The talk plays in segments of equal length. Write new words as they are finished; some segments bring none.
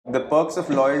The perks of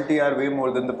loyalty are way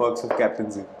more than the perks of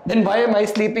captaincy. Then why am I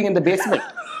sleeping in the basement?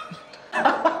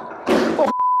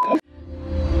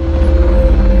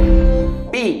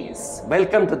 Peace.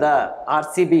 Welcome to the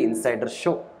RCB Insider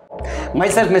Show.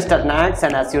 Myself, Mr. Nags,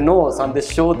 and as you know, on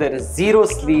this show there is zero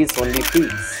sleeves, only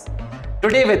peace.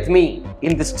 Today with me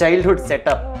in this childhood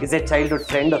setup is a childhood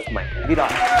friend of mine,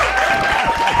 Virat.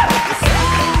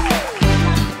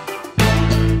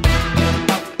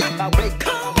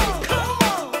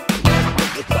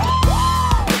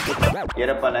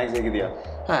 Nags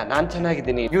ನಾನು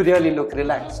ಚೆನ್ನಾಗಿದ್ದೀನಿ. You really look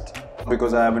relaxed.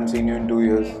 Because I haven't seen you in 2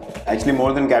 years. Actually,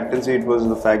 more than captaincy, it was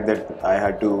the fact that I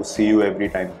had to see you every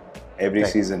time, every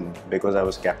season, because I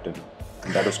was captain.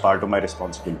 That was part of my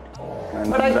responsibility. And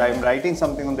I'm writing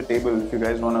something on the table. If you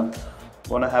guys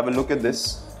wanna have a look at this.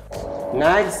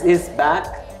 Nags is back,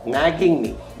 nagging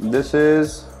me. This is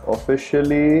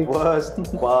officially first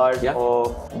part of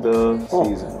the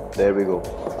season. There we go.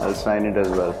 I'll sign it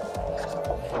as well,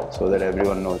 so that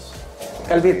everyone knows.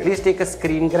 Kalveer, please take a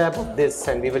screen grab of this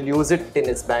and we will use it in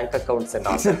his bank accounts and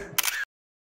all.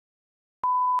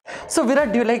 So Virat,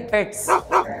 do you like pets?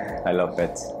 I love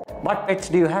pets. What pets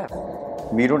do you have?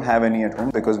 We don't have any at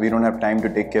home because we don't have time to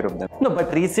take care of them. No, but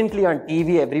recently on TV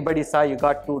everybody saw you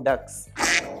got 2 ducks.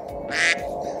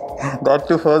 Got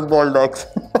 2 first ball ducks.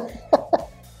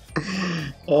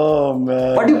 Oh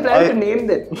man. What do you plan to name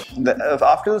them?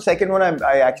 After the second one,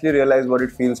 I actually realized what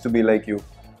it feels to be like you.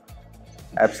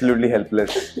 Absolutely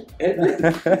helpless.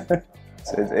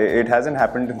 So it hasn't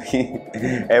happened to me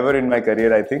ever in my career,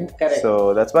 I think. Correct. So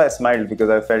that's why I smiled, because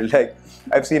I felt like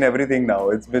I've seen everything now.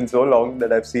 It's been so long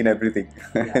that I've seen everything.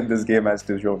 This game has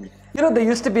to show me. You know, there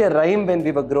used to be a rhyme when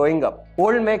we were growing up.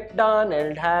 Old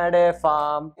MacDonald had a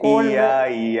farm.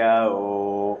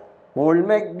 E-I-E-I-O. Old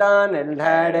MacDonald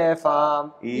had a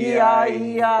farm.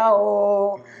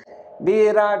 E-I-E-I-O.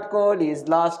 Virat Kohli's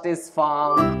lost his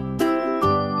farm.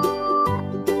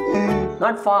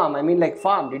 Not farm, I mean like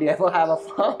farm. Did you ever have a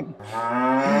farm?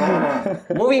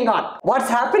 Moving on. What's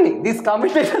happening? These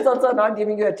commentators also are not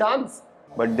giving you a chance.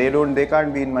 But they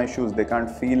can't be in my shoes. They can't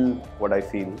feel what I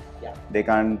feel. Yeah. They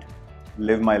can't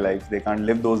live my life. They can't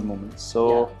live those moments.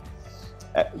 So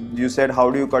you said,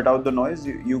 how do you cut out the noise?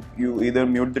 You either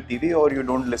mute the TV or you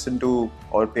don't listen to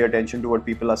or pay attention to what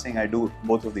people are saying. I do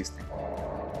both of these things.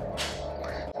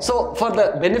 So for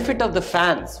the benefit of the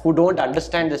fans who don't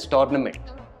understand this tournament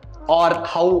or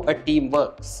how a team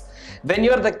works, when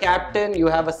you're the captain, you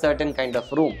have a certain kind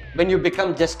of room. When you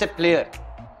become just a player,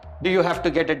 do you have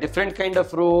to get a different kind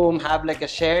of room, have like a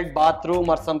shared bathroom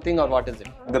or something, or what is it?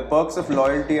 The perks of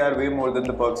loyalty are way more than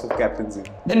the perks of captaincy.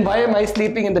 Then why am I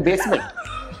sleeping in the basement?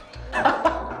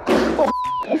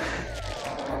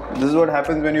 This is what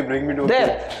happens when you bring me to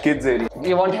a kids area.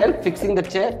 You want help fixing the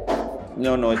chair?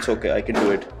 No, it's okay. I can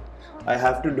do it. I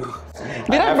have to do.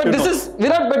 Virat, but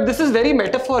this is very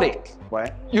metaphoric.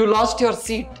 Why? You lost your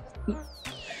seat.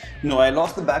 No, I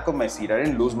lost the back of my seat. I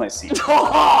didn't lose my seat.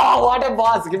 Oh, what a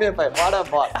boss! Give me a 5. What a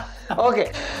boss!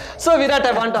 Okay, so Virat,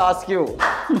 I want to ask you,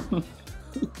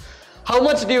 how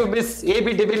much do you miss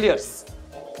AB de Villiers?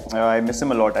 I miss him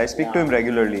a lot. I speak to him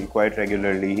regularly, quite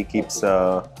regularly. He keeps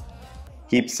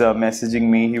messaging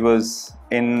me. He was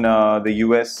in the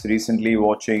US recently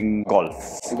watching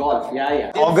golf. Golf,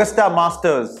 yeah. Augusta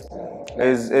Masters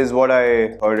is what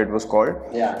I heard it was called.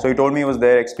 Yeah. So he told me he was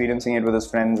there experiencing it with his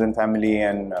friends and family,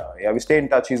 and we stay in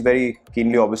touch. He's very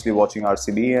keenly, obviously, watching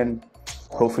RCB and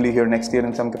hopefully here next year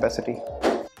in some capacity.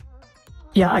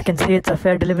 Yeah, I can see it's a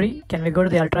fair delivery. Can we go to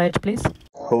the Ultra Edge, please?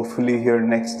 Hopefully here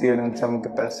next year in some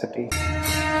capacity.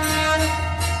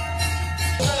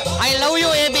 I love you,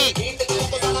 AB.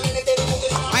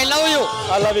 I love you.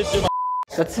 I love it too much.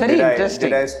 That's very interesting.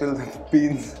 Did I spill the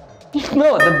beans?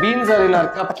 No, the beans are in our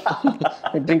cup.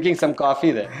 We're drinking some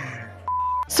coffee there.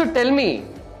 So tell me,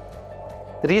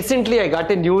 recently I got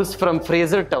a news from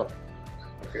Frasertown.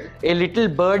 Okay. A little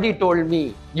birdie told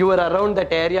me you were around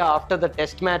that area after the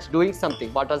test match doing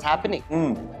something. What was happening?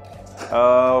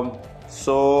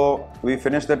 So we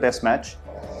finished the test match.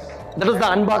 That was the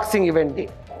unboxing event day.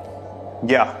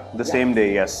 Yeah, the same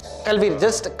day, yes. Kalveer,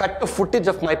 just cut to footage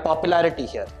of my popularity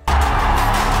here.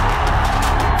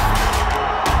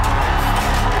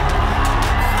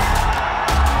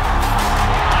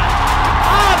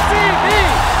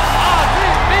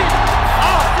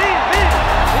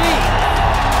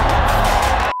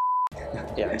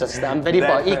 Yeah, just I'm very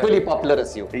equally popular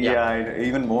as you. Yeah,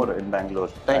 even more in Bangalore.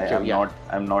 Thank you.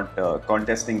 I'm not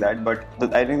contesting that, but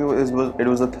I think it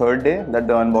was the third day that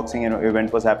the unboxing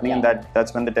event was happening, and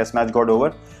that's when the test match got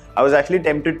over. I was actually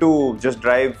tempted to just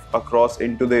drive across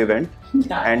into the event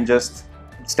and just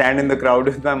stand in the crowd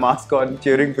with my mask on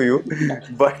cheering for you.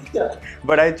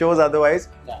 But I chose otherwise.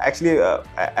 Actually,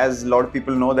 as a lot of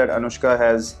people know that Anushka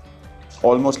has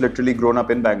almost literally grown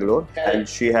up in Bangalore, and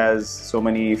she has so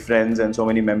many friends and so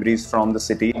many memories from the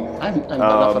city. I'm one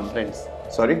of her friends.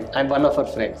 Sorry? I'm one of her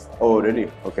friends. Oh,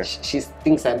 really? Okay. She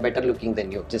thinks I'm better looking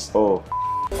than you. Just. Oh.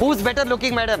 Who's better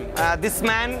looking, madam? This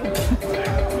man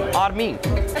or me?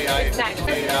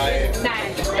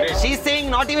 She's saying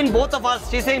not even both of us.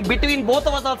 She's saying between both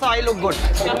of us also I look good.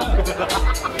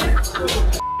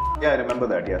 Yeah, I remember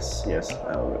that. Yes, yes.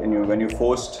 When you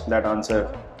forced that answer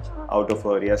out of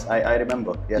her, yes, I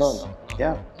remember. Yes. No.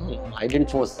 Yeah. I didn't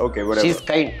force. Okay, whatever. She's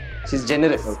kind. She's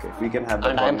generous. Okay, we can have that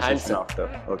And I'm conversation handsome.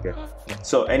 after. Okay.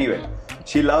 So anyway,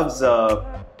 she loves.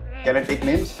 Can I take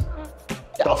names?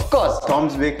 Yeah, of course.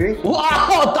 Tom's Bakery.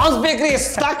 Wow, Tom's Bakery,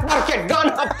 stock market gone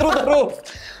up through the roof.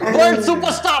 World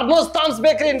superstar, no Tom's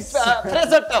Bakery in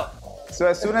Fraser Town. So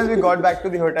as soon as we got back to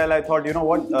the hotel, I thought, you know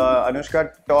what?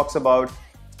 Anushka talks about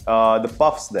the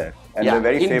puffs there, and they're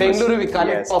very in famous. Bengaluru we call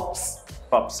it Yes. puffs.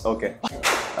 Puffs, okay.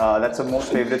 That's the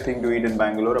most favorite thing to eat in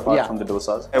Bangalore apart from the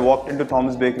dosas. I walked into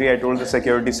Tom's Bakery, I told the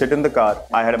security, sit in the car.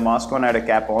 I had a mask on, I had a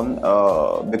cap on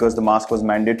because the mask was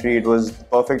mandatory. It was the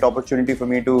perfect opportunity for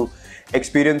me to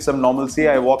experience some normalcy.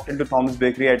 I walked into Tom's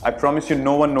Bakery. I promise you,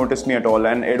 no one noticed me at all,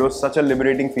 and it was such a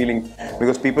liberating feeling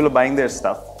because people are buying their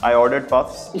stuff. I ordered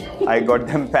puffs, I got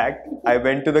them packed, I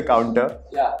went to the counter.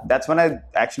 Yeah. That's when I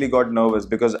actually got nervous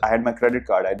because I had my credit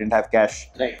card, I didn't have cash.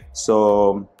 Right.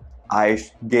 So I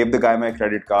gave the guy my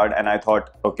credit card and I thought,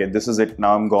 okay, this is it,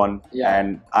 now I'm gone. Yeah.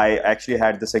 And I actually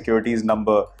had the security's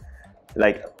number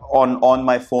like on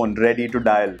my phone ready to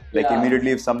dial. Like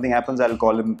immediately if something happens, I'll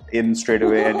call him in straight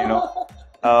away and you know.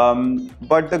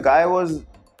 But the guy was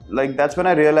like, that's when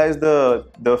I realized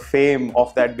the fame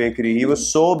of that bakery. He was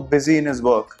so busy in his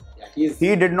work.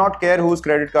 He did not care whose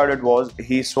credit card it was.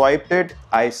 He swiped it,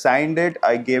 I signed it,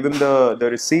 I gave him the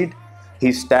receipt,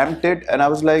 he stamped it, and I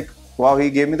was like, wow, he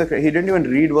gave me he didn't even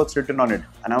read what's written on it.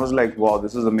 And I was like, wow,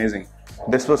 this is amazing.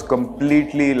 This was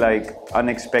completely like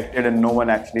unexpected and no one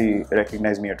actually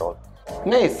recognized me at all.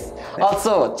 Nice.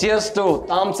 Also, cheers to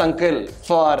Tom's uncle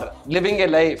for living a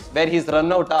life where he's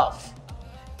run out of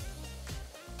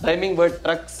rhyming word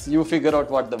trucks. You figure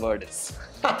out what the word is.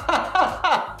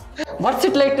 What's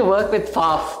it like to work with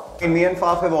Faf? Me and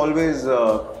Faf have always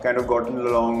kind of gotten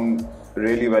along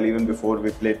really well even before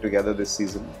we played together this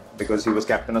season because he was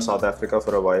captain of South Africa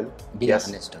for a while. Be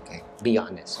honest, okay? Be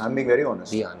honest. I'm being very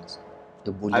honest. Be honest.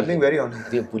 You bullied I'm being him. very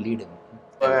honest. We have bullied him.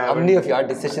 How many of your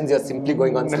decisions you're simply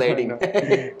going on sliding?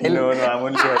 No, I'm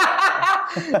only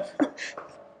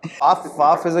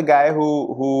Faf is a guy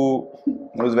who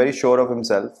was very sure of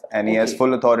himself and he has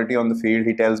full authority on the field.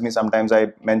 He tells me sometimes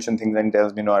I mention things and he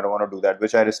tells me no, I don't want to do that,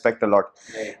 which I respect a lot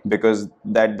because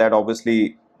that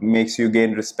obviously makes you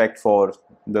gain respect for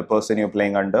the person you're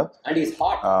playing under. And he's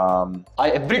hot.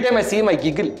 Every time I see him, I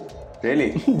giggle.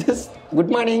 Really? Just good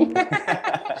morning.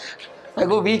 I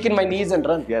go weak in my knees and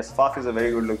run. Yes, Faf is a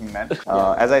very good looking man.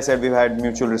 As I said, we've had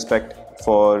mutual respect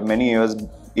for many years,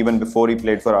 even before he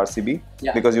played for RCB,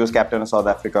 because he was captain of South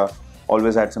Africa.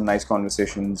 Always had some nice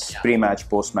conversations, pre-match,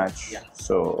 post-match.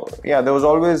 So yeah, there was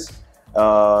always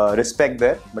respect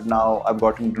there, but now I've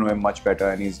gotten to know him much better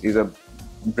and he's a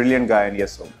brilliant guy and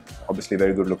yes, obviously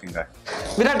very good looking guy.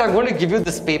 Virat, I'm going to give you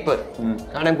this paper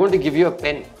and I'm going to give you a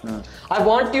pen. I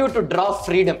want you to draw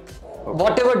freedom.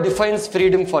 Whatever defines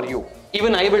freedom for you,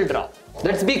 even I will draw.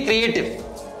 Let's be creative.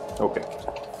 Okay.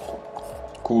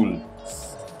 Cool.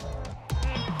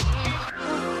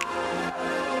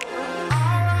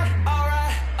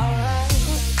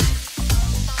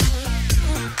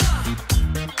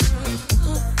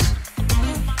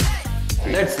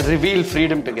 Let's reveal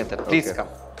freedom together. Please come.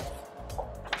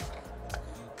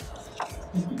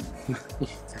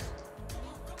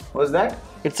 What's that?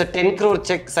 It's a 10 crore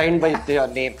check signed by your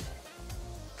name.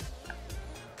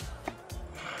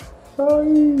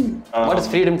 What is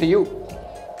freedom to you?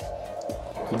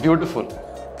 Beautiful.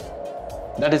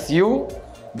 That is you,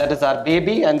 that is our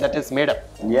baby, and that is made up.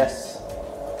 Yes.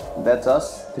 That's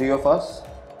us, three of us.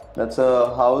 That's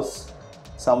a house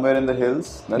somewhere in the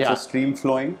hills. That's a stream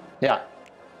flowing. Yeah.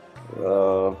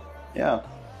 Yeah.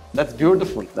 That's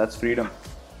beautiful. That's freedom.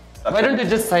 Why don't you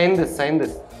just sign this? Sign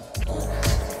this.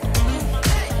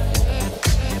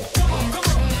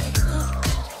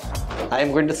 I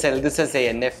am going to sell this as a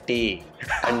NFT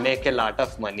and make a lot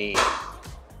of money.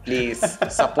 Please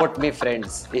support me,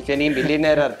 friends. If any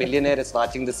millionaire or billionaire is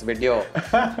watching this video,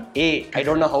 A, I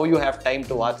don't know how you have time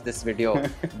to watch this video.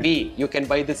 B, you can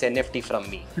buy this NFT from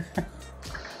me.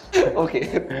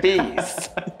 Okay, peace.